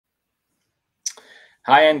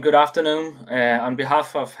Hi and good afternoon. On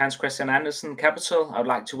behalf of HC Andersen Capital, I would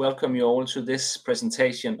like to welcome you all to this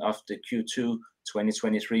presentation of the Q2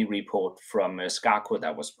 2023 report from SKAKO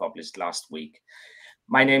that was published last week.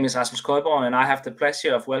 My name is Rasmus Køjborg, and I have the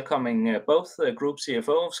pleasure of welcoming both the Group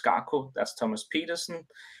CFO of SKAKO, that's Thomas Petersen,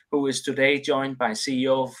 who is today joined by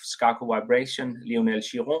CEO of SKAKO Vibration, Lionel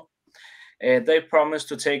Giroux. They promised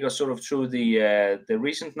to take us sort of through the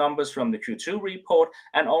recent numbers from the Q2 report,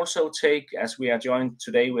 and also take, as we are joined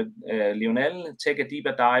today with Lionel, take a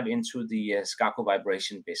deeper dive into the SKAKO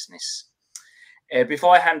Vibration business.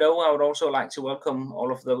 Before I hand over, I would also like to welcome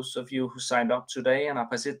all of those of you who signed up today and are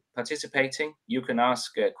participating. You can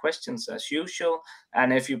ask questions as usual,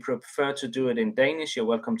 and if you prefer to do it in Danish, you're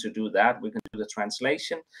welcome to do that. We can do the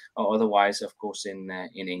translation, or otherwise, of course, in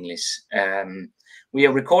English. We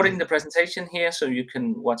are recording the presentation here, so you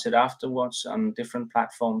can watch it afterwards on different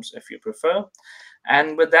platforms if you prefer.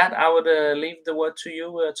 And with that, I would leave the word to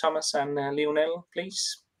you, Thomas and Lionel,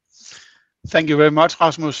 please. Thank you very much,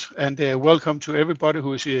 Rasmus, and welcome to everybody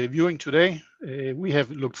who is viewing today. We have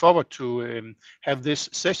looked forward to have this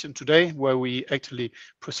session today where we actually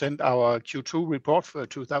present our Q2 report for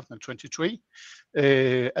 2023.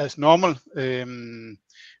 As normal,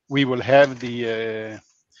 we will have the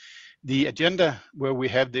agenda where we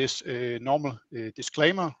have this normal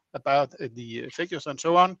disclaimer about the figures and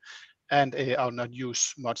so on, and I'll not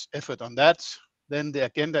use much effort on that. Then the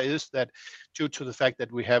agenda is that due to the fact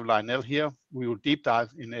that we have Lionel here, we will deep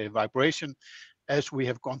dive in a vibration as we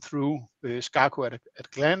have gone through SKAKO at a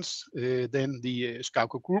glance, then the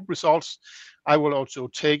SKAKO group results. I will also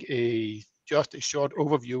take just a short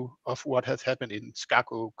overview of what has happened in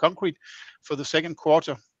SKAKO Concrete for the second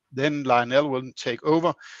quarter. Then Lionel will take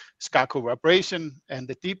over SKAKO Vibration and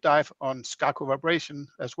the deep dive on SKAKO Vibration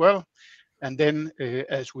as well. And then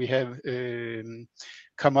as we have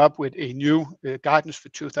come up with a new guidance for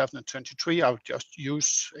 2023, I'll just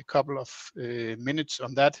use a couple of minutes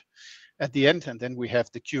on that at the end, and then we have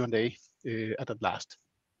the Q&A at the last.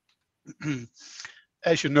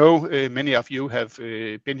 As you know, many of you have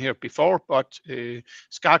been here before, but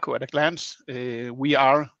SKAKO at a glance, we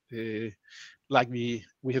are like we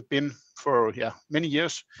have been for many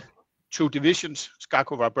years, two divisions,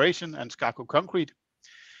 SKAKO Vibration and SKAKO Concrete.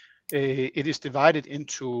 It is divided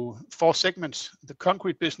into four segments: the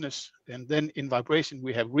concrete business, and then in vibration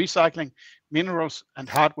we have recycling, minerals and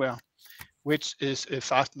hardware, which is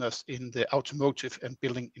fasteners in the automotive and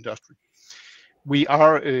building industry. We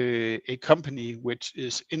are a company which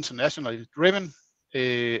is internationally driven,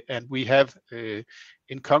 and we have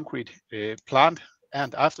in concrete plant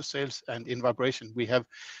and after sales, and in vibration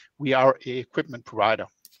we are an equipment provider.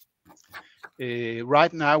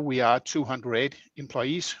 Right now we are 208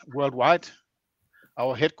 employees worldwide.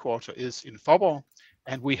 Our headquarters is in Faaborg,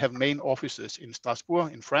 and we have main offices in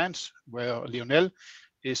Strasbourg in France, where Lionel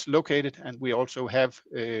is located, and we also have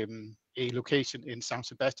a location in San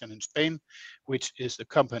Sebastian in Spain, which is a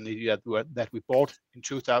company that we bought in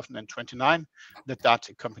 2029, the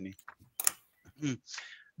Dette company.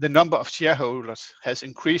 The number of shareholders has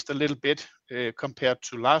increased a little bit compared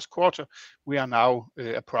to last quarter. We are now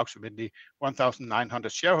approximately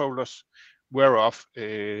 1,900 shareholders, whereof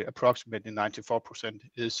approximately 94%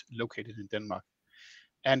 is located in Denmark.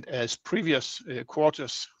 And as previous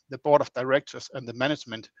quarters, the board of directors and the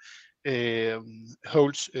management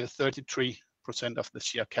holds 33% of the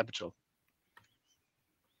share capital.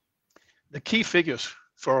 The key figures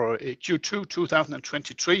for Q2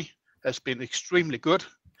 2023 has been extremely good.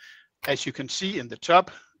 As you can see in the top,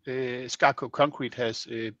 SKAKO Concrete has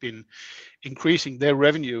been increasing their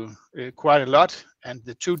revenue quite a lot, and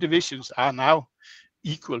the two divisions are now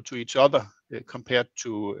equal to each other compared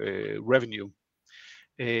to revenue.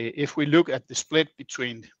 If we look at the split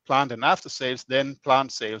between plant and after sales, then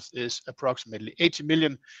plant sales is approximately 80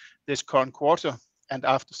 million this current quarter, and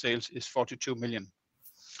after sales is 42 million.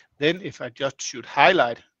 Then if I just should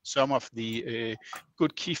highlight some of the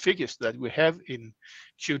good key figures that we have in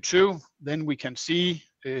Q2, then we can see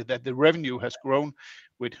that the revenue has grown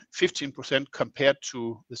with 15% compared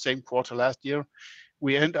to the same quarter last year.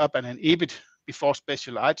 We end up at an EBIT before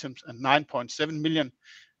special items at 9.7 million.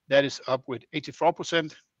 That is up with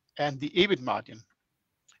 84%, and the EBIT margin,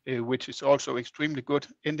 which is also extremely good,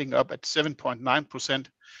 ending up at 7.9%,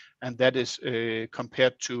 and that is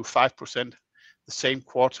compared to 5% the same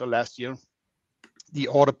quarter last year. The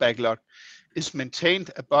order backlog is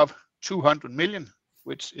maintained above 200 million,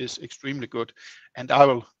 which is extremely good, and I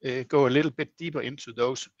will go a little bit deeper into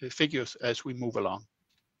those figures as we move along.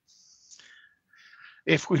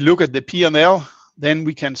 If we look at the P&L, then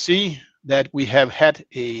we can see that we have had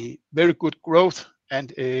a very good growth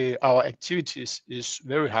and our activities is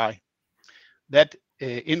very high. That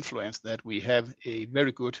influence that we have a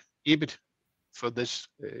very good EBIT for this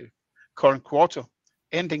current quarter,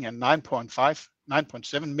 ending at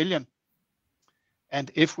 9.7 million.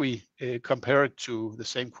 And if we compare it to the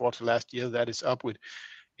same quarter last year, that is up with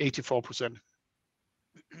 84%.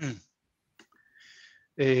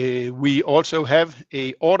 We also have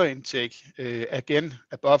a order intake again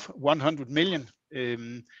above 100 million.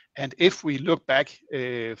 And if we look back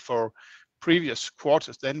for previous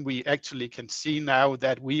quarters, then we actually can see now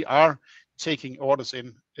that we are taking orders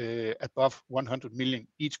in above 100 million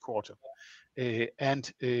each quarter.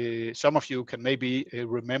 And some of you can maybe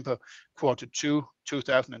remember Q2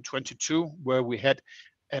 2022, where we had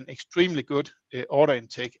an extremely good order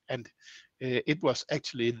intake, and it was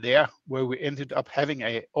actually there where we ended up having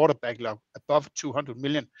an order backlog above 200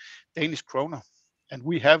 million Danish kroner. And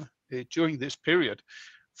we have during this period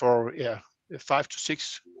for 5 to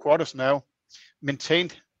 6 quarters now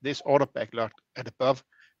maintained this order backlog at above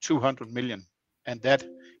 200 million, and that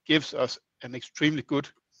gives us an extremely good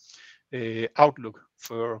outlook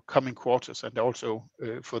for coming quarters and also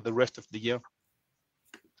for the rest of the year.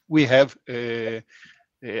 We have a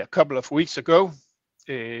couple of weeks ago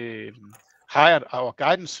hired our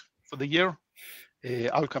guidance for the year.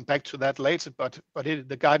 I'll come back to that later, but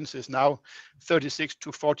the guidance is now 36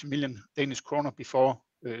 to 40 million Danish kroner before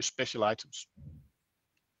special items.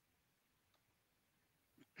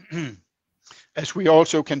 As we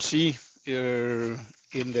also can see in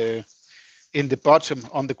the bottom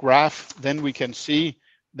on the graph, then we can see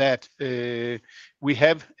that we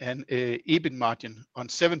have an EBIT margin on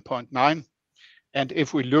 7.9. And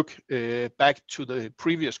if we look back to the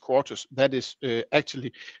previous quarters, that is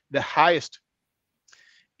actually the highest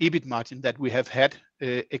EBIT margin that we have had,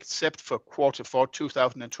 except for Q4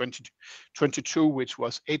 2022, which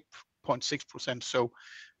was 8.6%.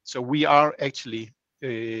 So we are actually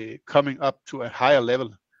coming up to a higher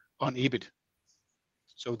level on EBIT.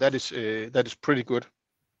 So that is pretty good.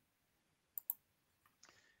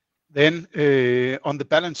 Then on the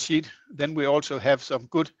balance sheet, then we also have some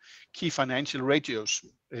good key financial ratios.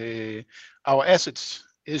 Our assets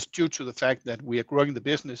is due to the fact that we are growing the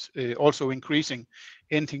business, also increasing,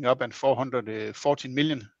 ending up at 414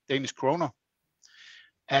 million Danish kroner.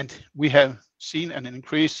 And we have seen an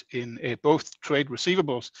increase in both trade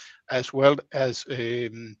receivables as well as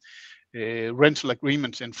rental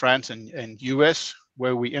agreements in France and US,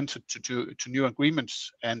 where we entered to new agreements.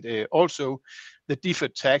 And also the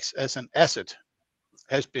deferred tax as an asset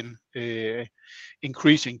has been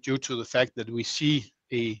increasing due to the fact that we see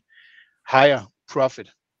a higher profit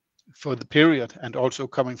for the period and also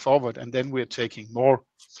coming forward. And then we're taking more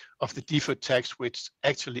of the deferred tax, which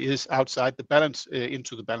actually is outside the balance,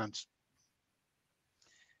 into the balance.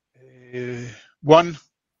 One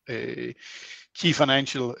key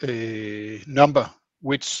financial number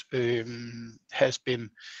which has been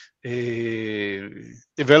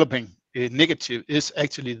developing negative is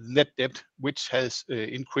actually the net debt, which has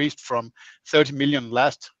increased from 30 million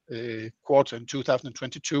last quarter in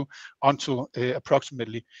 2022 until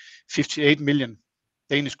approximately 58 million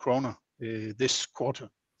Danish kroner this quarter.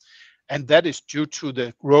 And that is due to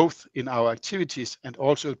the growth in our activities and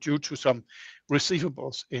also due to some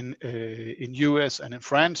receivables in US and in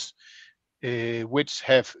France, which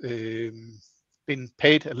have been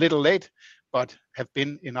paid a little late, but have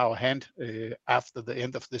been in our hand after the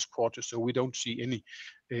end of this quarter. So we don't see any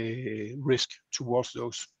risk towards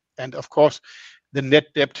those. And of course, the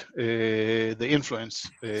net debt, the influence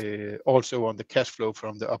also on the cash flow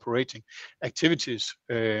from the operating activities,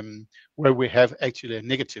 where we have actually a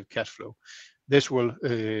negative cash flow. This will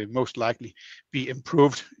most likely be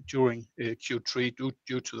improved during Q3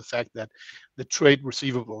 due to the fact that the trade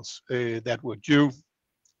receivables that were due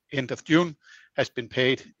end of June has been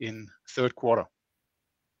paid in third quarter.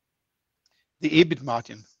 The EBIT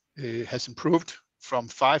margin has improved from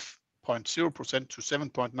 5.0% to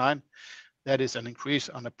 7.9%. That is an increase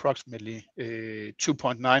on approximately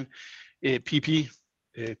 2.9 pp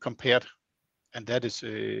compared, and that is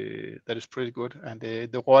pretty good. And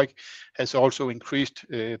the ROIC has also increased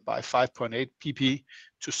by 5.8 pp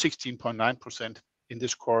to 16.9% in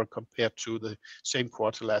this quarter compared to the same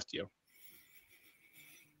quarter last year.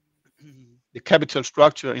 The capital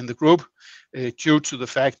structure in the group, due to the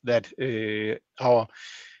fact that our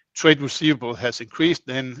trade receivable has increased,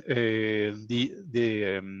 then the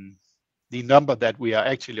number that we are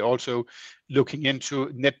actually also looking into,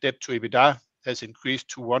 net debt to EBITDA, has increased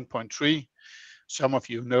to 1.3. Some of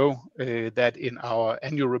you know that in our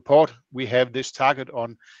annual report we have this target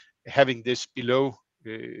on having this below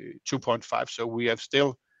 2.5. So we have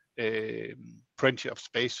still plenty of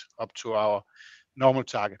space up to our normal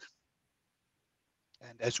target.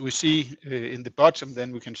 And as we see in the bottom,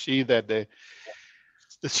 then we can see that the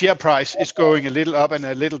share price is going a little up and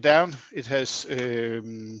a little down. It has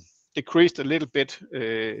decreased a little bit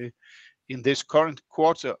in this current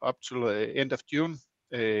quarter up to the end of June,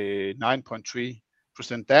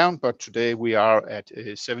 9.3% down, but today we are at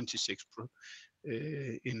 76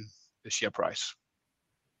 in the share price.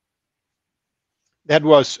 That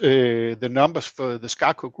was the numbers for the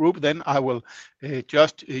SKAKO group. Then I will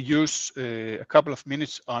just use a couple of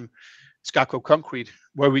minutes on SKAKO Concrete,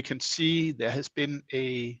 where we can see there has been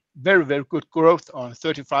a very, very good growth on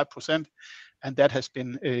 35%, and that has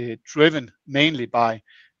been driven mainly by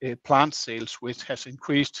plant sales, which has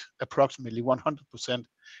increased approximately 100%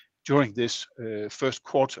 during this first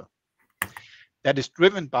quarter. That is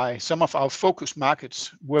driven by some of our focus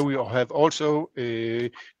markets, where we have also,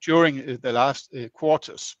 during the last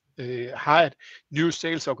quarters, hired new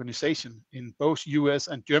sales organization in both US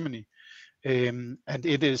and Germany. And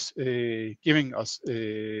it is giving us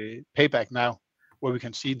payback now, where we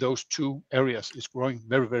can see those two areas is growing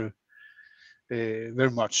very, very, very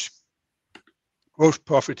much. Gross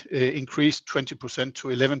profit increased 20% to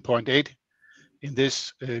 11.8 in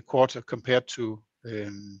this quarter compared to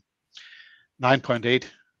 9.8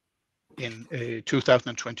 in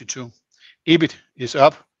 2022. EBIT is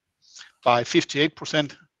up by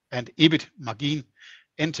 58% and EBIT margin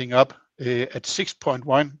ending up at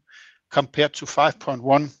 6.1 compared to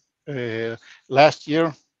 5.1 last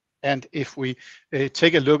year. And if we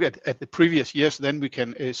take a look at the previous years, then we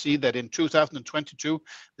can see that in 2022,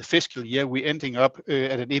 the fiscal year, we ending up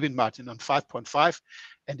at an EBIT margin on 5.5,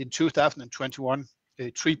 and in 2021,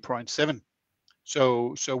 3.7.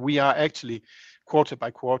 So we are actually quarter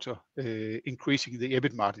by quarter increasing the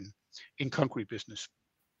EBIT margin in concrete business.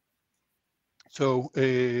 So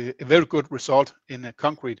a very good result in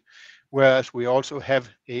concrete, whereas we also have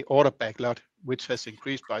a order backlog which has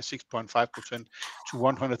increased by 6.5% to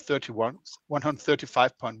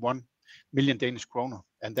 135.1 million Danish kroner,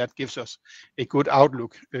 and that gives us a good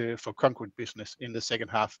outlook for concrete business in the second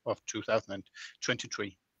half of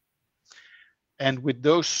 2023. And with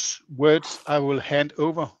those words, I will hand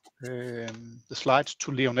over the slides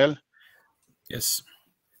to Lionel. Yes.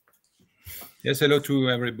 Yes, hello to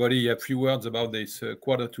everybody. A few words about this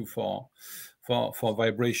quarter two for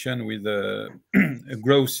vibration, with a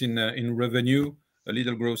growth in revenue, a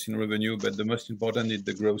little growth in revenue, but the most important is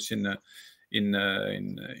the growth in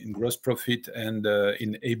gross profit and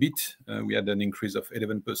in EBIT. We had an increase of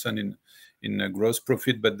 11% in gross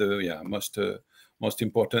profit, but the most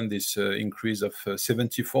important is increase of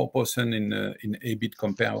 74% in EBIT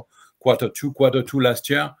compared quarter two last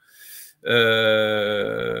year.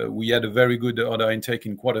 We had a very good order intake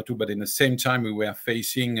in quarter two, but in the same time we were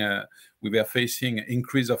facing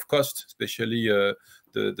increase of cost, especially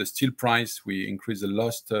the steel price. We increased a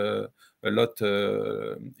lot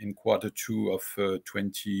in quarter two of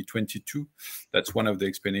 2022. That's one of the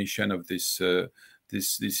explanation of this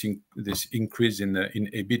increase in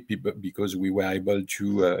EBIT, because we were able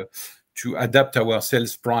to adapt our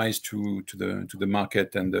sales price to the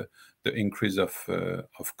market and the increase of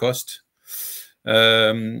cost.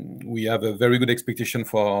 We have a very good expectation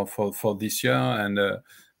for this year, and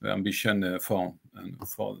ambition for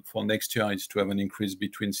next year is to have an increase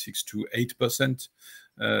between 6 to 8%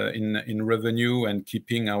 in revenue, and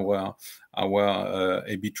keeping our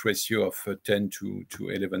EBIT ratio of 10 to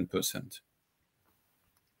 11%.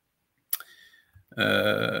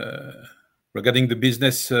 Regarding the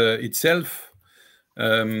business itself,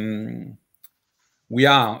 we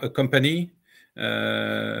are a company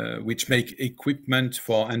which make equipment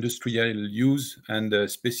for industrial use, and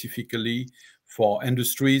specifically for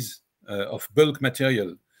industries of bulk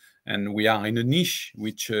material. And we are in a niche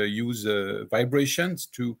which use vibrations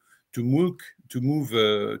to move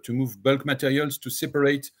bulk materials, to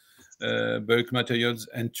separate bulk materials,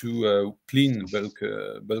 and to clean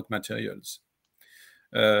bulk materials.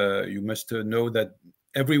 You must know that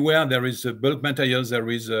everywhere there is bulk materials, there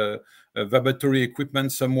is a vibratory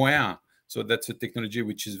equipment somewhere. So that's a technology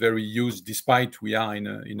which is very used, despite we are in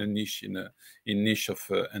a niche of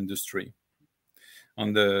industry.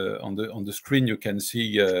 On the screen you can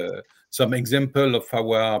see some example of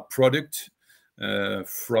our product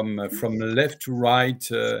from left to right.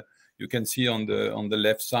 You can see on the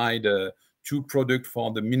left side two products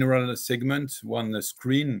for the mineral segment. One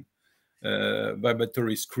screen,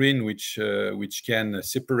 vibratory screen, which can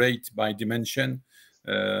separate by dimension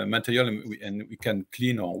material, and we can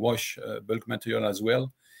clean or wash bulk material as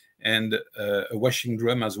well, and a washing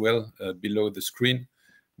drum as well below the screen,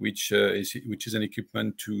 which is an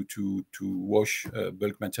equipment to wash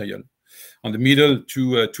bulk material. On the middle,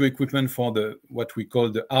 two equipment for what we call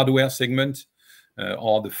the hardware segment,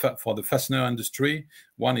 or for the fastener industry.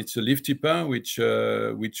 One, it's a lift tipper, which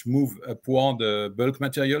move upward bulk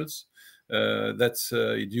materials. That's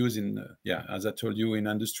it used in, as I told you, in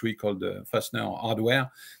industry called fastener or hardware.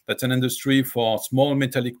 That's an industry for small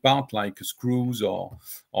metallic part like screws or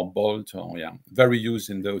bolt, or very used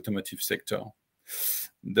in the automotive sector.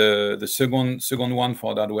 The second one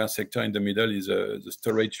for the hardware sector in the middle is the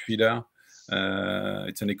storage feeder.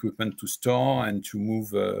 It's an equipment to store and to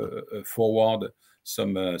move forward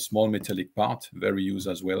some small metallic part, very used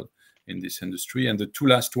as well in this industry. And the two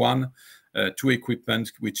last one, two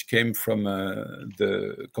equipment which came from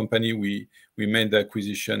the company we made the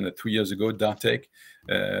acquisition 3 years ago, Dette,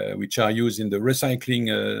 which are used in the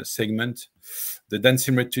recycling segment. The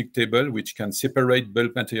densimetric table, which can separate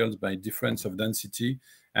bulk materials by difference of density,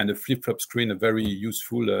 and a flip-flop screen, a very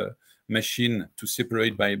useful machine to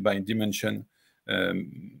separate by dimension,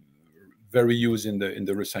 very used in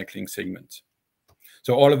the recycling segment.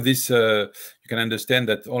 So all of this, you can understand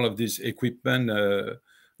that all of this equipment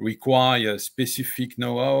require specific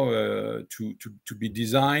know-how to be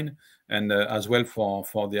designed, and as well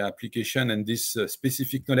for the application. And this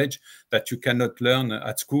specific knowledge that you cannot learn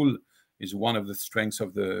at school is one of the strengths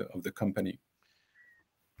of the company.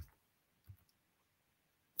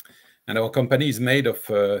 And our company is made of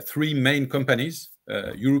three main companies,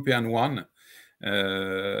 European one.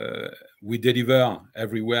 We deliver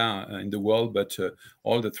everywhere in the world, but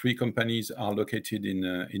all the three companies are located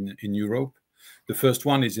in Europe. The first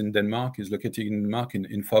one is in Denmark, is located in Denmark,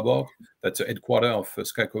 in Faaborg. That's the headquarters of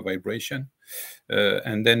SKAKO Vibration.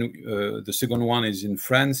 And then the second one is in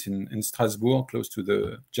France, in Strasbourg, close to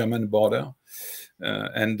the German border.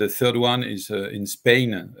 And the third one is in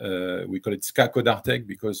Spain. We call it SKAKO Dartek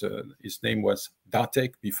because his name was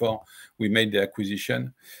Dartek before we made the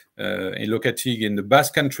acquisition. Located in the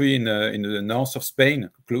Basque Country, in the north of Spain,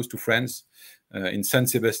 close to France, in San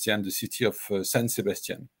Sebastian, the city of San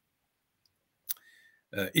Sebastian.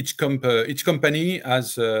 Each company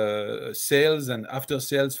has sales and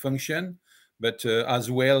after-sales function, but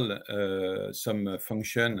as well some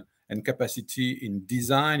function and capacity in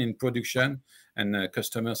design, in production, and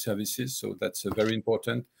customer services. So that's very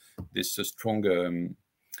important. This strong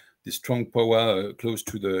power close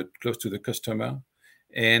to the customer.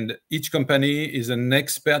 And each company is an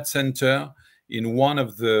expert center in one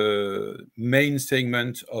of the main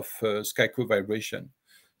segments of SKAKO Vibration.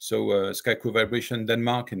 So SKAKO Vibration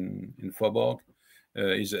Denmark in Faaborg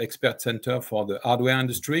is an expert center for the hardware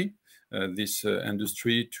industry. This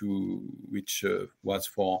industry which was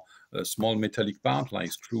for small metallic part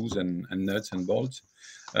like screws and nuts and bolts.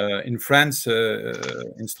 In France,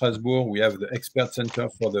 in Strasbourg, we have the expert center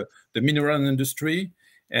for the mineral industry.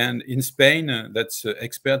 And in Spain, that's an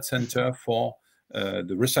expert center for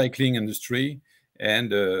the recycling industry. And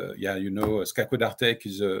SKAKO Dartek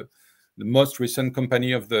is the most recent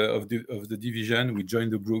company of the division. We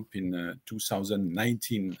joined the group in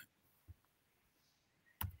 2019.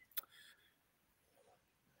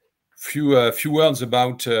 Few words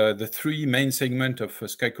about the three main segments of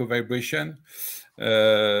SKAKO Vibration.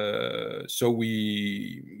 So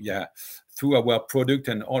we, through our product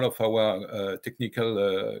and all of our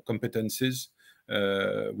technical competencies,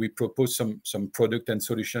 we propose some product and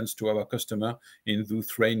solutions to our customer in the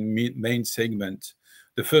three main segments.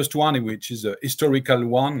 The first one, which is a historical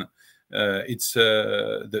one, it's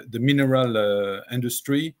the mineral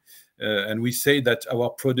industry, and we say that our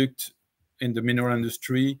product in the mineral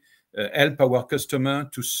industry help our customer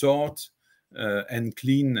to sort and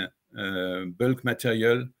clean bulk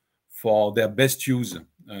material for their best use.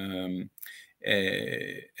 And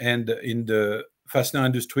in the fastener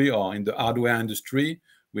industry or in the hardware industry,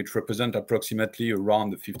 which represent approximately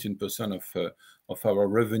around 15% of our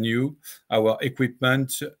revenue, our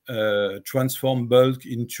equipment transform bulk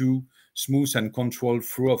into smooth and controlled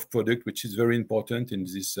flow of product, which is very important in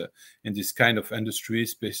this kind of industry,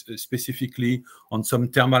 specifically on some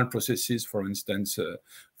thermal processes, for instance,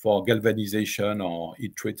 for galvanization or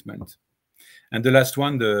heat treatment. And the last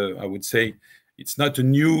one, I would say, it's not a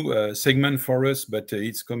new segment for us, but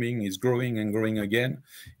it's growing and growing again.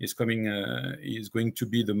 It's going to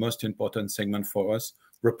be the most important segment for us,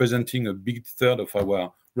 representing a big third of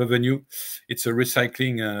our revenue. It's the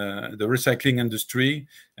recycling industry,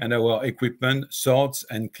 and our equipment sorts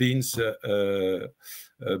and cleans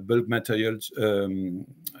bulk materials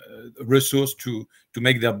resource to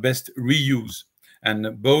make their best reuse.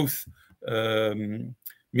 And both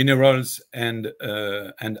minerals and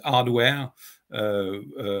hardware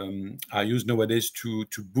are used nowadays to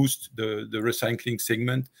boost the recycling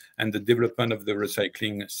segment and the development of the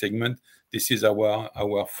recycling segment. This is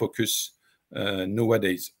our focus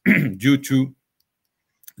nowadays due to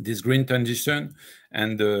this green transition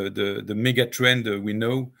and the mega trend we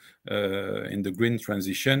know in the green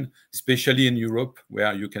transition, especially in Europe,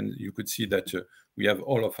 where you could see that we have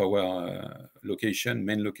all of our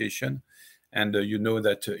main location, and you know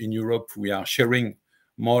that in Europe we are sharing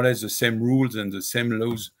more or less the same rules and the same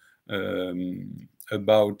laws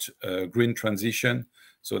about green transition.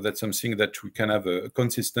 So that's something that we can have a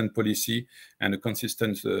consistent policy and a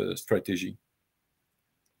consistent strategy.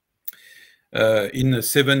 In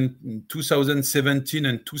 2017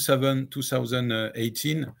 and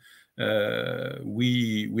 2018,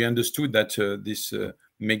 we understood that this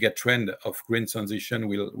mega trend of green transition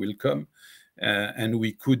will come, and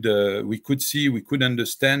we could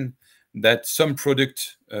understand that some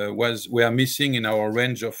product were missing in our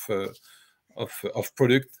range of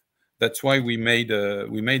product. That's why we made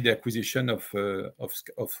the acquisition of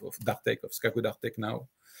Dartech, of SKAKO Dartech now.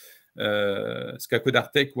 SKAKO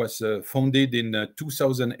Dartech was founded in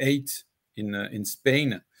 2008 in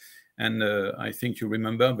Spain, and I think you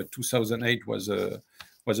remember, but 2008 was a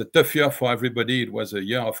tough year for everybody. It was a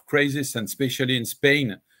year of crisis, and especially in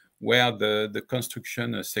Spain, where the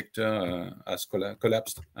construction sector has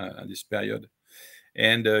collapsed at this period.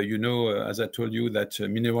 And you know, as I told you, that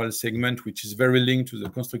mineral segment, which is very linked to the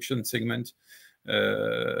construction segment,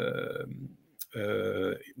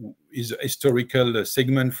 is a historical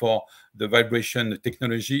segment for the vibration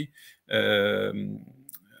technology.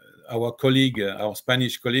 Our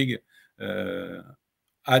Spanish colleague,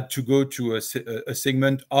 had to go to a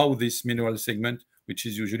segment of this mineral segment, which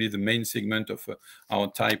is usually the main segment of our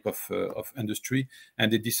type of industry,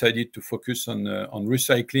 and they decided to focus on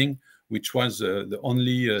recycling, which was the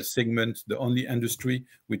only segment, the only industry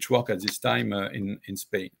which worked at this time in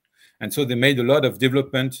Spain. And so they made a lot of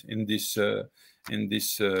development in this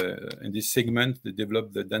segment. They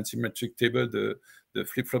developed the densimetric table, the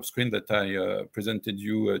flip-flop screen that I presented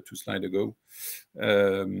you 2 slides ago.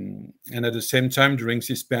 And at the same time, during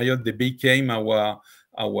this period, they became our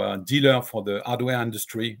dealer for the hardware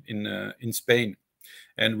industry in Spain.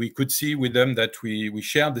 And we could see with them that we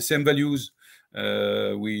share the same values.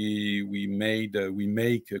 We make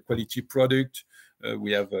a quality product.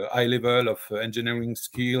 We have a high level of engineering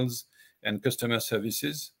skills and customer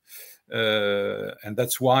services. And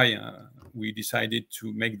that's why we decided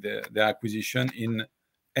to make the acquisition in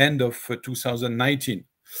end of 2019.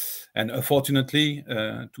 And unfortunately,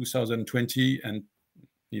 2020 and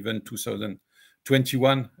even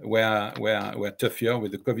 2021 were tough year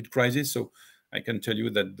with the COVID crisis. So I can tell you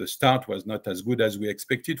that the start was not as good as we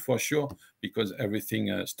expected, for sure, because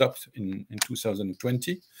everything stopped in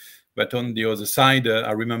 2020. But on the other side,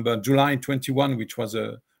 I remember July 21, which was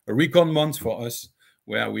a record month for us,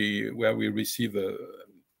 where we received a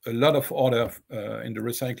lot of order in the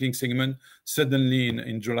recycling segment suddenly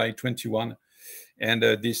in July 21, and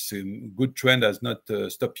this good trend has not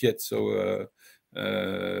stopped yet. So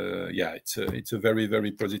yeah, it's a very,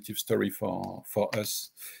 very positive story for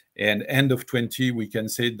us. And end of 20, we can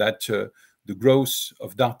say that the growth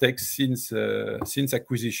of Dartech since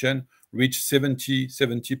acquisition reached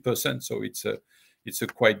 70%. So it's a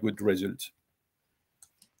quite good result.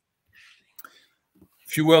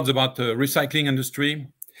 Few words about the recycling industry.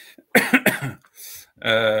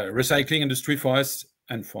 Recycling industry for us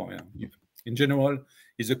and for in general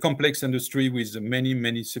is a complex industry with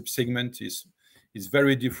many sub-segments. Is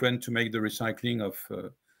very different to make the recycling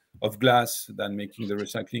of glass than making the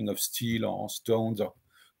recycling of steel or stones or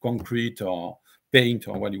concrete or paint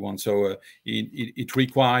or what you want. So it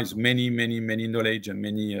requires many knowledge and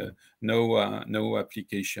many no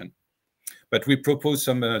application. But we propose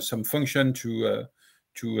some function to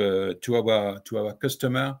our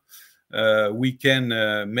customer. We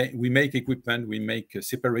make equipment. We make a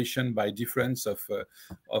separation by difference of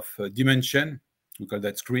dimension. We call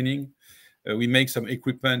that screening. We make some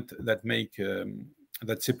equipment that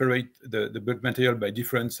separate the bulk material by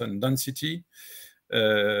difference and density.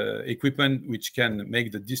 Equipment which can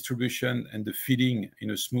make the distribution and the feeding in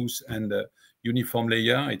a smooth and uniform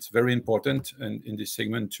layer. It's very important in this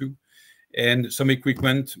segment too. And some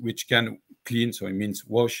equipment which can clean, so it means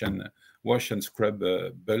wash and scrub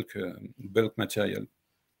bulk material.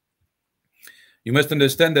 You must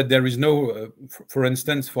understand that there is no, for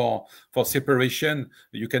instance, for separation,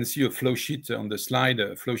 you can see a flow sheet on the slide,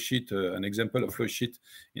 an example of flow sheet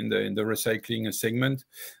in the recycling segment.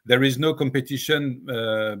 There is no competition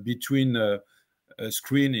between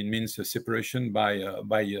screen. It means a separation by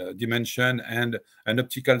dimension and an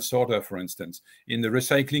optical sorter, for instance. In the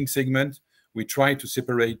recycling segment, we try to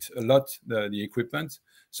separate a lot the equipment.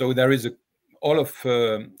 So there is all of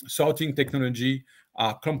sorting technology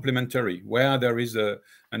are complementary. Where there is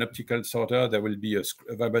an optical sorter, there will be a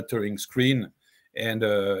vibratory screen, and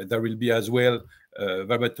there will be as well a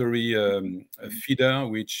vibratory feeder,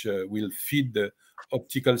 which will feed the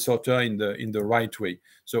optical sorter in the right way.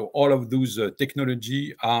 So all of those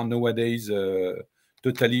technology are nowadays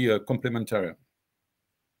totally complementary.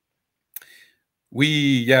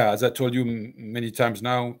 As I told you many times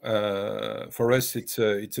now, for us it's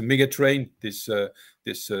a mega train. This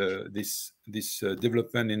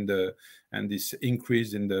development and this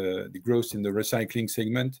increase in the growth in the recycling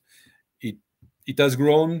segment. It has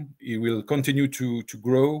grown. It will continue to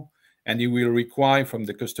grow, and it will require from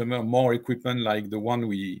the customer more equipment like the one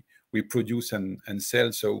we produce and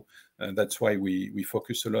sell. So that's why we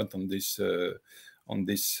focus a lot on this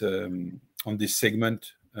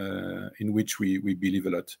segment in which we believe a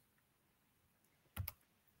lot.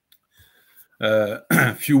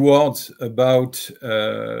 A few words about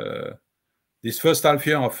this first half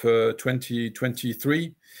year of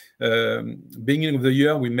 2023. Beginning of the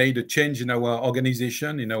year, we made a change in our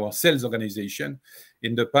organization, in our sales organization.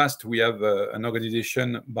 In the past, we have an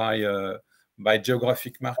organization by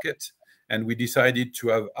geographic market, and we decided to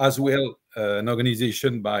have as well an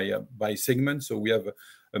organization by segment. So we have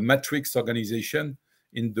a matrix organization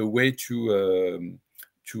in the way to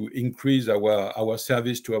increase our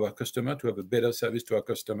service to our customer, to have a better service to our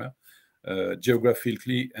customer,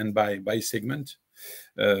 geographically and by segment.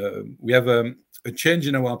 We have a change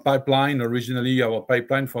in our pipeline. Originally, our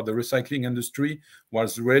pipeline for the recycling industry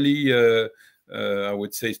was really, I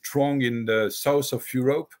would say, strong in the south of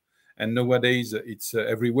Europe. And nowadays, it's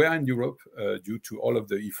everywhere in Europe due to all of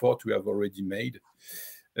the effort we have already made.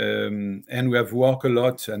 And we have worked a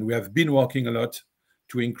lot, and we have been working a lot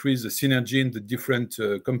to increase the synergy in the different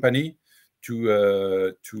company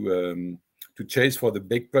to chase for the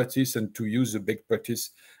best practice and to use the best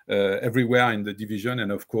practice everywhere in the division,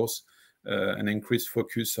 and of course an increased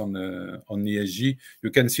focus on ESG.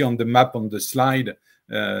 You can see on the map on the slide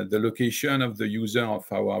the location of the user of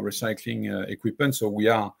our recycling equipment. So we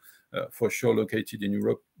are for sure located in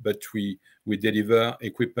Europe, but we deliver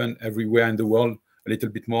equipment everywhere in the world. A little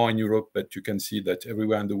bit more in Europe, but you can see that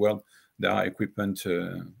everywhere in the world there are equipment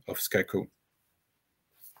of SKAKO.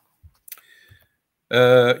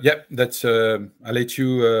 That's I'll let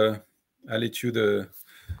you the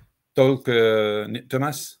talk,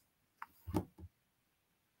 Thomas.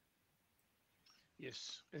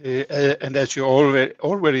 Yes, and as you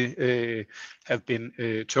already have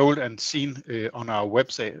been told and seen on our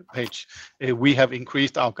website page, we have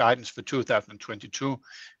increased our guidance for 2022,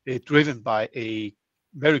 driven by a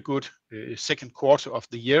very good second quarter of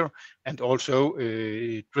the year, and also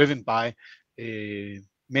driven by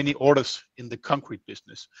many orders in the concrete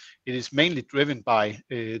business. It is mainly driven by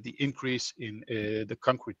the increase in the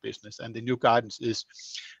concrete business, and the new guidance is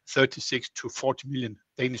 36 to 40 million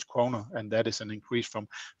Danish kroner, and that is an increase from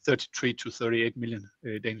 33 to 38 million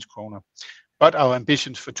Danish kroner. But our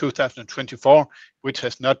ambitions for 2024, which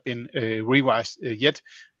has not been revised yet,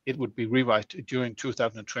 it would be revised during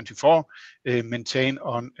 2024, maintain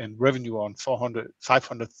on a revenue on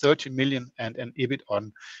 530 million and an EBIT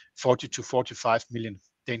on 40 to 45 million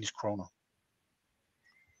Danish kroner.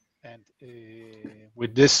 And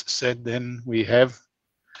with this said, then we have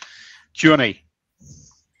Q&A.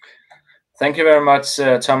 Thank you very much,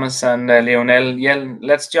 Thomas and Lionel. Yeah,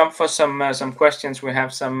 let's jump for some questions. We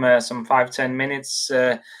have some 5-10 minutes.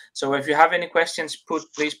 So if you have any questions,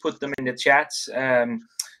 please put them in the chat.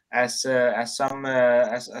 As some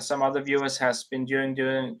other viewers has been during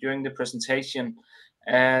the presentation.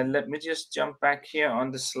 Let me just jump back here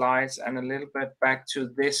on the slides and a little bit back to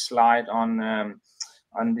this slide on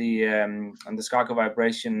the SKAKO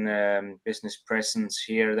vibration business presence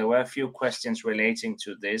here. There were a few questions relating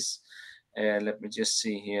to this. Let me just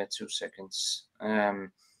see here, 2 seconds.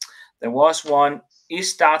 There was one: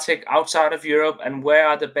 is Dartek outside of Europe, and where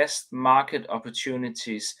are the best market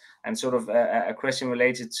opportunities? And sort of a question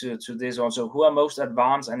related to this also: who are most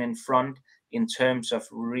advanced and in front in terms of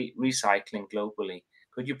recycling globally?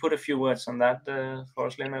 Could you put a few words on that for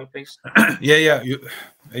us, Lionel, please? Yeah.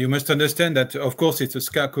 You must understand that, of course, it's a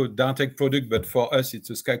SKAKO Dartek product, but for us, it's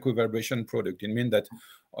a SKAKO vibration product. It means that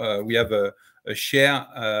we have a share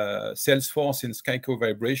sales force in SKAKO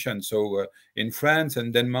vibration. So in France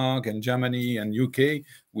and Denmark and Germany and UK,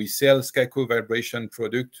 we sell SKAKO vibration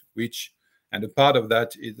product, and a part of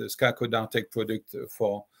that is the SKAKO Dartek product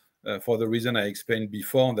for for the reason I explained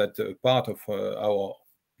before, that part of our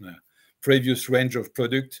previous range of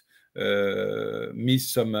product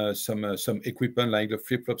miss some equipment like the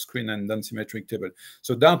flip-flop screen and non-symmetric table.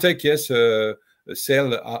 So Dartek, yes,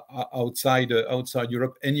 sell outside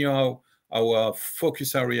Europe. Anyhow, our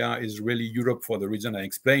focus area is really Europe for the reason I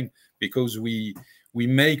explained, because we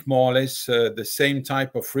make more or less the same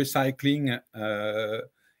type of recycling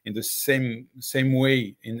in the same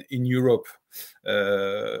way in Europe,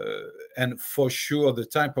 and for sure the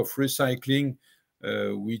type of recycling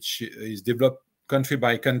which is developed country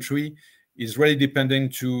by country is really depending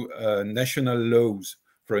to national laws.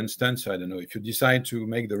 For instance, I don't know, if you decide to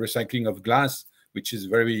make the recycling of glass, which is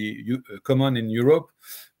very common in Europe,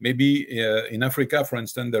 maybe in Africa, for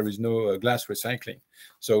instance, there is no glass recycling.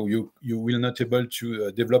 So you will not be able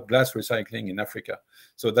to develop glass recycling in Africa.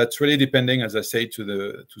 So that's really depending, as I say, to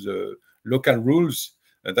the local rules.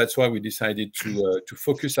 That's why we decided to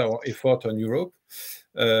focus our effort on Europe.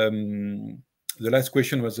 The last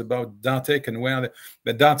question was about Dartek and where.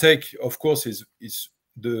 But Dartek, of course, is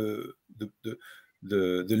the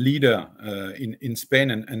leader in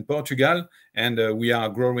Spain and Portugal, and we are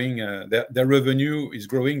growing. Their revenue is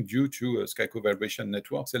growing due to SKAKO vibration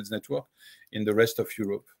network, sales network, in the rest of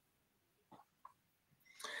Europe.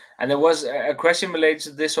 And there was a question related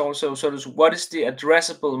to this also. So, what is the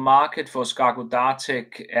addressable market for SKAKO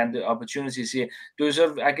Dartek and the opportunities here? Do you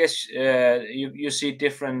sort of, I guess, you see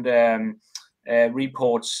different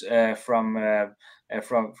reports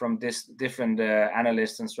from this different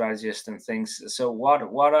analysts and strategists and things. So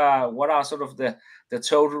what are sort of the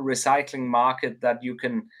total recycling market that you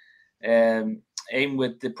can aim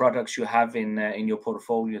with the products you have in your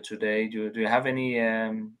portfolio today? Do you have any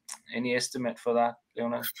estimate for that,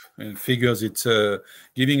 Leonard? In figures, it's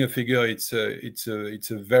giving a figure. It's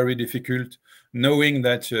a very difficult, knowing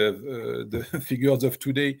that the figures of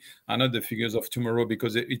today are not the figures of tomorrow,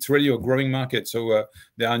 because it's really a growing market. So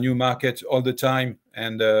there are new markets all the time,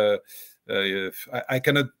 and I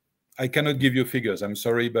cannot give you figures. I'm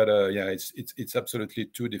sorry, but yeah, it's absolutely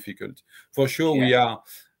too difficult. For sure, yeah. We are.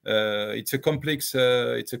 It's a complex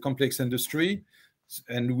industry,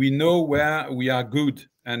 and we know where we are good,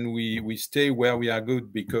 and we stay where we are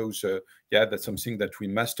good because yeah, that's something that we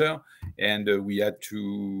master, and we had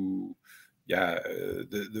to. Yeah,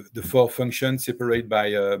 the four functions separate by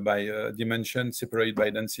dimension, separate by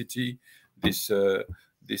density, this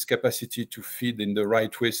capacity to feed in the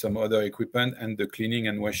right way some other equipment, and the cleaning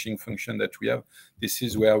and washing function that we have. This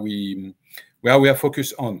is where we are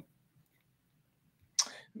focused on.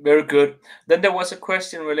 Very good. Then there was a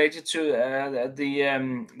question related to the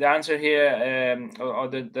answer here, or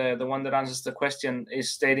the one that answers the question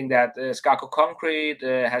is stating that SKAKO Concrete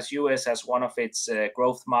has US as one of its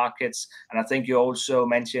growth markets, and I think you also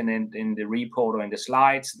mentioned in the report or in the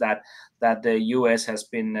slides that the US has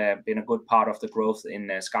been a good part of the growth in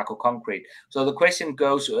SKAKO Concrete. So the question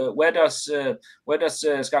goes, where does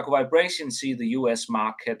SKAKO Vibration see the US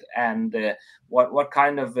market, and what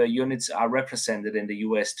kind of units are represented in the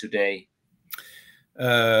US today?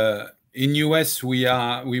 In US, we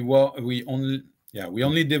only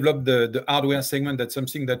developed the hardware segment. That's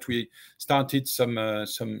something that we started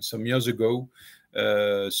some years ago.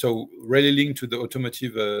 So really linked to the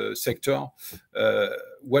automotive sector.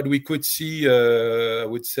 What we could see, I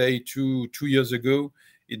would say, two years ago,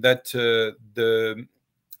 is that the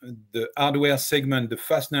hardware segment, the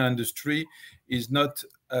fastener industry, is not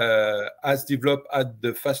as developed as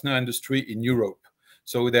the fastener industry in Europe.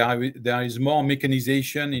 So there is more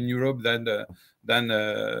mechanization in Europe than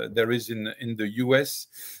there is in the US.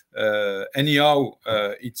 Anyhow,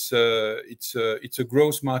 it's a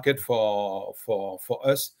growth market for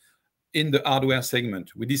us in the hardware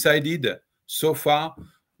segment. We decided so far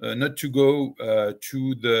not to go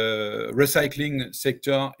to the recycling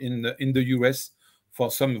sector in the US for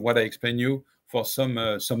what I explained you, for some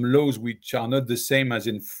laws which are not the same as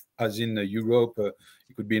in Europe.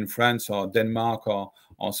 It could be in France or Denmark or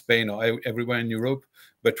Spain or everywhere in Europe.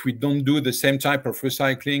 But we don't do the same type of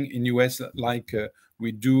recycling in US like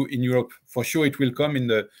we do in Europe. For sure, it will come in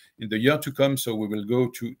the year to come. So we will go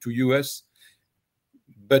to US.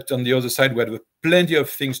 But on the other side, we have plenty of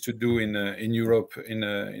things to do in Europe in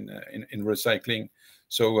recycling.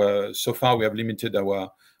 So far we have limited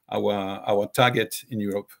our target in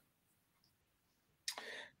Europe.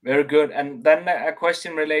 Very good. And then a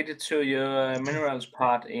question related to your minerals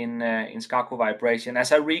part in SKAKO Vibration.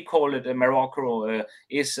 As I recall it, Morocco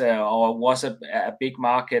is or was a big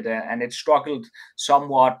market, and it struggled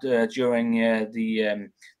somewhat during the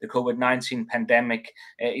COVID-19 pandemic.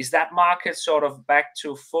 Is that market sort of back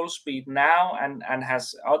to full speed now, and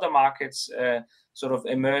has other markets sort of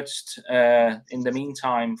emerged in the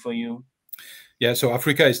meantime for you? Yeah, so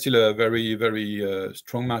Africa is still a very, very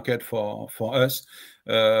strong market for us.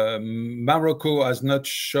 Morocco has not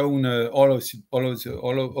shown all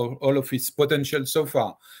of its potential so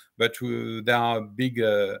far, but there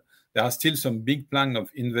are still some big plan of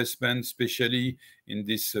investment, especially in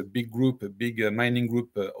this big mining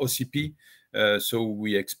group, OCP. So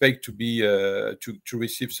we expect to be to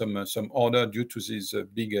receive some order due to this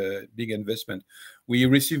big investment. We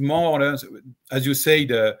receive more orders, as you say.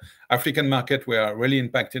 The African market were really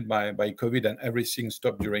impacted by COVID, and everything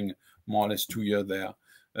stopped during more or less 2 years there.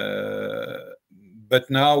 But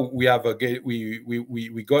now we have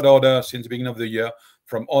we got orders since the beginning of the year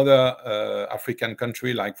from other African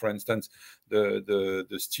country, like for instance the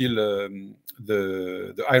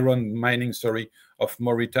iron mining, of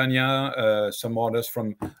Mauritania, some orders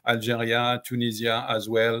from Algeria, Tunisia as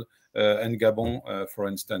well, and Gabon, for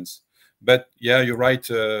instance. But yeah, you're right.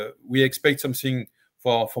 We expect something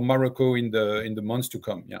for Morocco in the months to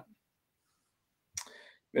come. Yeah.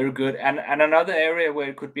 Very good. And another area where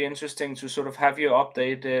it could be interesting to sort of have your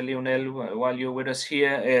update, Lionel, while you're with us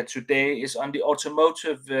here today, is on the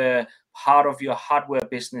automotive part of your hardware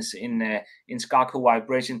business in SKAKO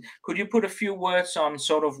Vibration. Could you put a few words on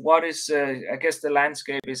sort of what is, I guess the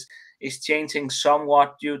landscape is changing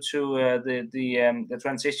somewhat due to the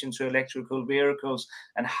transition to electrical vehicles,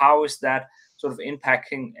 and how is that sort of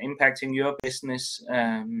impacting your business?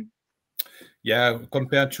 Yeah,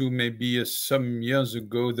 compared to maybe some years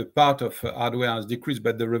ago, the part of hardware has decreased,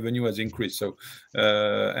 but the revenue has increased. So,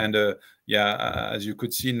 yeah, as you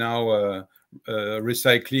could see now,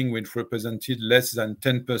 recycling, which represented less than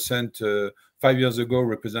 10% 5 years ago,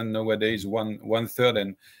 represent nowadays one third,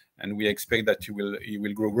 and we expect that it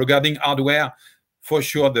will grow. Regarding hardware, for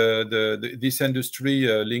sure, this industry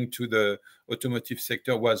linked to the automotive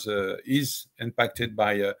sector is impacted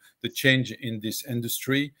by the change in this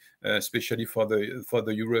industry, especially for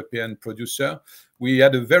the European producer. We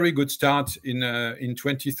had a very good start in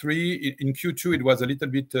 23. In Q2, it was a little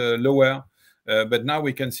bit lower, but now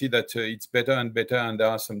we can see that it's better and better, and there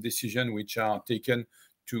are some decisions which are taken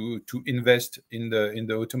to invest in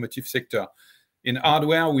the automotive sector. In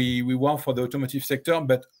hardware, we work for the automotive sector,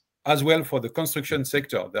 but as well for the construction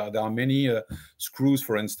sector. There are many screws,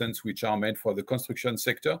 for instance, which are made for the construction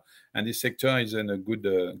sector, and this sector is in a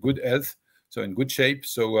good health, so in good shape.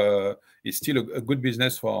 So it's still a good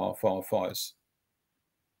business for us.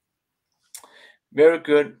 Very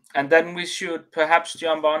good. And then we should perhaps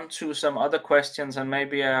jump on to some other questions, and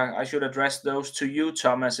maybe I should address those to you,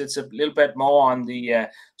 Thomas. It's a little bit more on the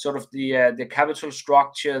sort of the capital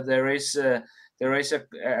structure. There is a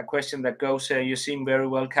question that goes here. You seem very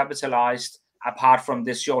well capitalized, apart from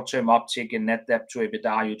this short-term uptick in net debt to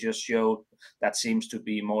EBITDA you just showed. That seems to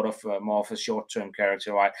be more of a short-term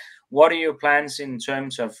character, right? What are your plans in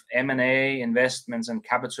terms of M&A, investments, and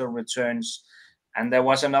capital returns? And there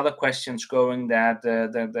was another question going that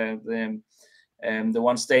the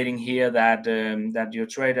one stating here that you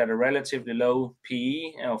trade at a relatively low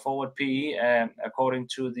PE or forward PE, according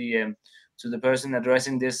to the person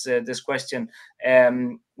addressing this question.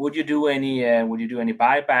 Would you do any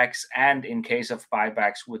buybacks? And in case of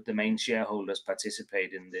buybacks, would the main shareholders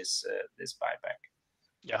participate in this buyback?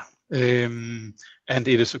 Yeah, and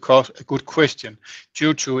it is of course a good question.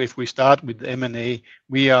 Due to, if we start with M&A,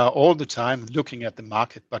 we are all the time looking at the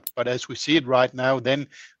market, but as we see it right now, then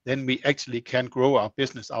we actually can grow our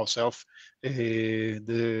business ourselves.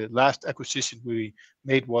 The last acquisition we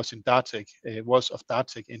made was of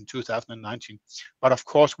Dette in 2019. But of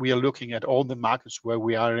course, we are looking at all the markets where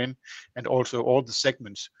we are in, and also all the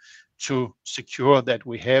segments, to secure that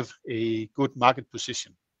we have a good market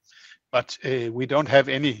position. But we don't have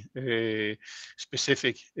any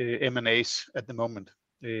specific M&As at the moment.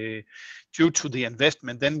 Due to the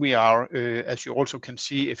investment, then we are, as you also can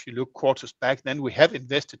see, if you look quarters back, then we have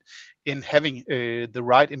invested in having the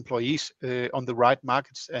right employees on the right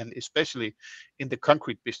markets, and especially in the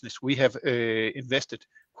concrete business, we have invested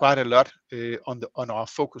quite a lot on our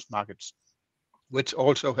focus markets, which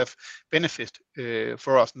also have benefit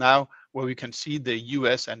for us now, where we can see the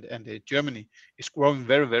US and Germany is growing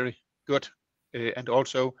very, very good, and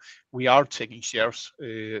also we are taking shares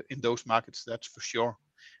in those markets, that's for sure.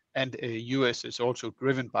 And US is also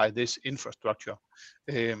driven by this infrastructure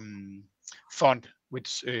fund,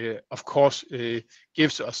 which of course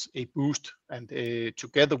gives us a boost. And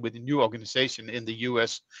together with the new organization in the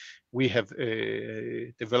US, we have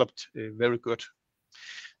developed very good.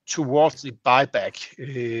 Towards the buyback,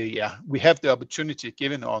 yeah, we have the opportunity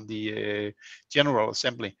given on the General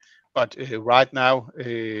Assembly But right now,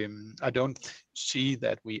 I don't see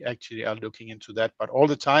that we actually are looking into that. But all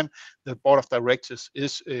the time, the board of directors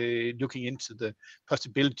is looking into the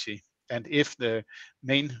possibility. And if the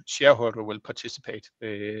main shareholder will participate,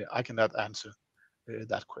 I cannot answer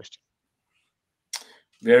that question.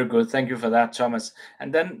 Very good. Thank you for that, Thomas.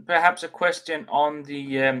 And then perhaps a question on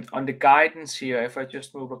the guidance here. If I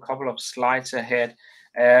just move a couple of slides ahead,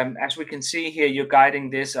 as we can see here, you're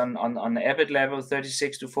guiding this on the EBIT level,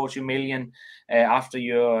 36 to 40 million after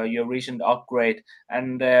your recent upgrade.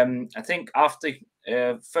 And I think after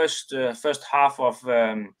first half of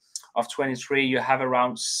 23, you have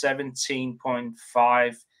around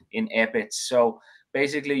 17.5 in EBIT. So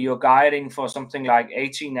basically, you're guiding for something like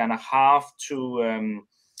 18.5 to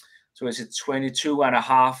so is it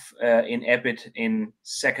 22.5 in EBIT in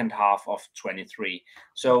second half of 23.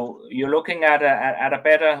 So you're looking at a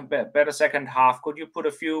better second half. Could you put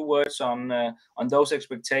a few words on those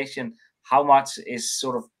expectations? How much is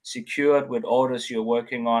sort of secured with orders you're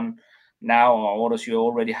working on now, or orders you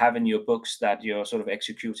already have in your books that you're sort of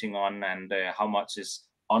executing on, and how much is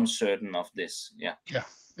uncertain of this? Yeah.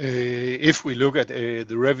 If we look at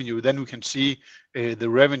the revenue, then we can see the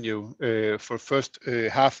revenue for first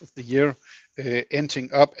half of the year ending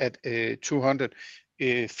up at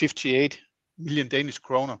 258 million Danish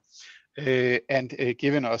kroner, and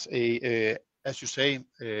giving us as you say,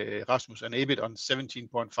 Rasmus, an EBIT on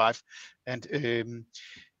 17.5, and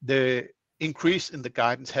the increase in the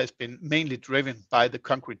guidance has been mainly driven by the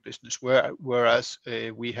concrete business, whereas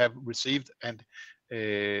we have received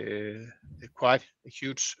quite a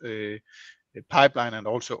huge pipeline and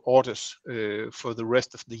also orders for the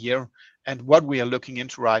rest of the year. And what we are looking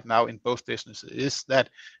into right now in both businesses is that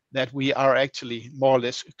we are actually more or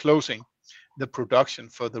less closing the production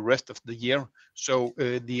for the rest of the year. So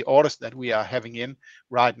the orders that we are having in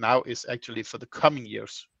right now is actually for the coming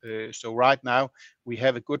years. So right now we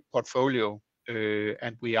have a good portfolio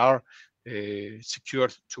and we are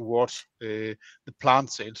secured towards the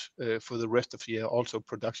plant sales for the rest of the year, also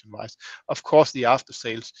production wise. Of course, the after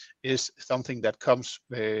sales is something that comes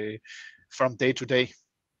from day to day,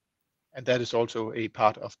 and that is also a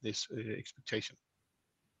part of this expectation.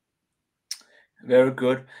 Very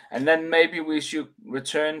good. And then maybe we should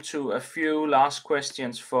return to a few last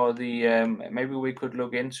questions for the maybe we could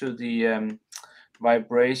look into the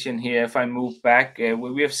vibration here. If I move back,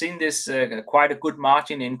 we have seen this quite a good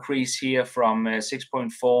margin increase here from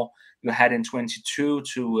 6.4 you had in 22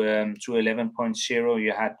 to 11.0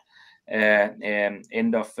 you had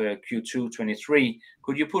end of Q2 23.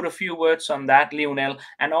 Could you put a few words on that, Lionel?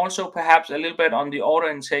 And also perhaps a little bit on the order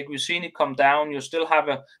intake. We've seen it come down. You still have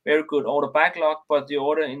a very good order backlog, but the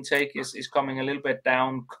order intake is coming a little bit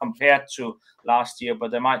down compared to last year,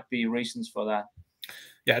 but there might be reasons for that.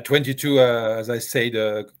 Yeah, 22, as I said,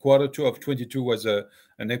 quarter two of 22 was an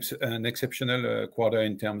exceptional quarter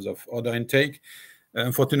in terms of order intake.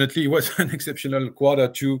 Unfortunately, it was an exceptional quarter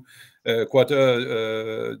due to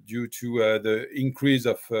the increase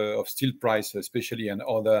of steel price, especially, and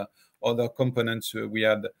other components we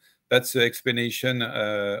had. That's the explanation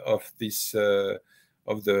of this one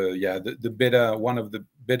of the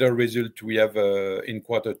better result we have in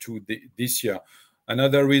quarter two this year.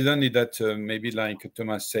 Another reason is that maybe, like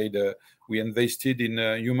Thomas said, we invested in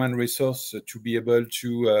human resource to be able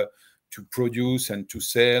to produce and to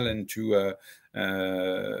sell and to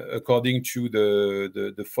according to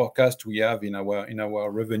the forecast we have in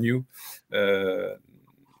our revenue.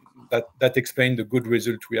 That explains the good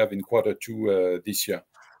result we have in quarter two this year.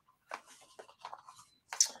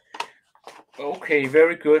 Okay,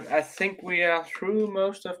 very good. I think we are through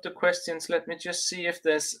most of the questions. Let me just see if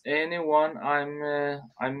there's anyone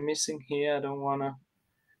I'm missing here. I don't want to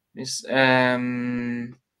miss.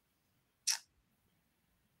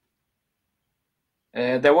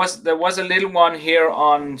 There was a little one here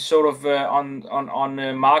on sort of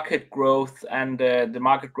on market growth and the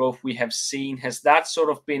market growth we have seen. Has that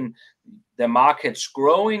sort of been the markets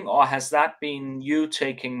growing, or has that been you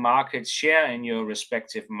taking market share in your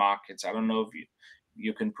respective markets? I don't know if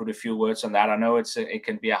you can put a few words on that. I know it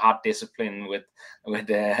can be a hard discipline with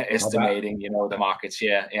estimating, the market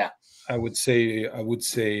share. Yeah, I would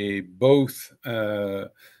say both.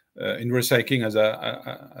 In recycling, as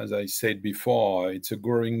I said before, it's a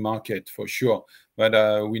growing market for sure. But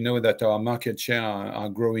we know that our market share are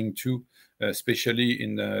growing too, especially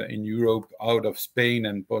in Europe, out of Spain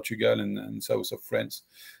and Portugal and south of France.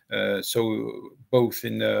 So both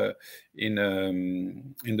in the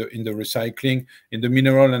recycling, in the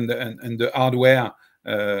mineral and the hardware,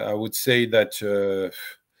 I would say that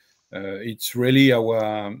it's really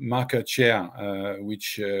our market share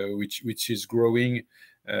which is growing.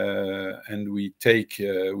 and we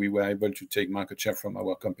were able to take market share from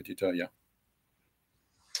our competitor. Yeah.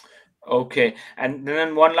 Okay, and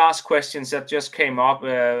then one last question that just came up.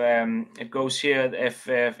 It goes here: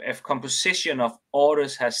 if composition of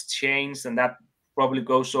orders has changed, and that probably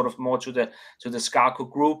goes sort of more to the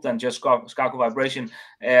SKAKO group than just SKAKO Vibration.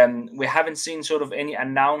 We haven't seen sort of any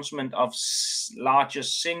announcement of larger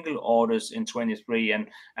single orders in 23,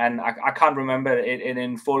 and I can't remember it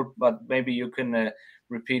in full, but maybe you can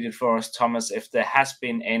repeat it for us, Thomas, if there has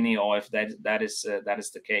been any, or if that is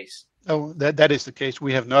the case. Oh, that is the case.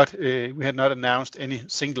 We have not announced any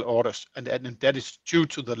single orders, and that is due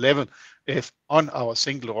to the level on our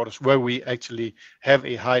single orders, where we actually have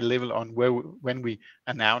a high level on when we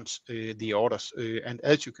announce the orders. And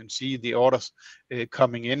as you can see, the orders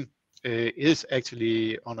coming in is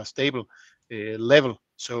actually on a stable level.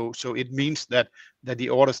 So it means that the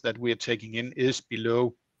orders that we are taking in is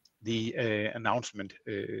below the announcement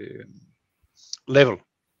level.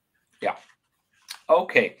 Yeah.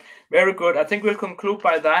 Okay, very good. I think we'll conclude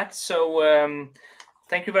by that. So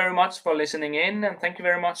thank you very much for listening in, and thank you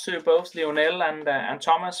very much to both Lionel and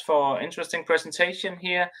Thomas for interesting presentation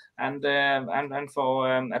here, and for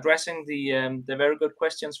addressing the very good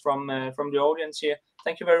questions from the audience here.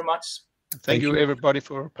 Thank you very much. Thank you everybody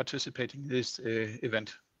for participating in this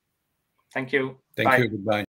event. Thank you. Thank you. Goodbye.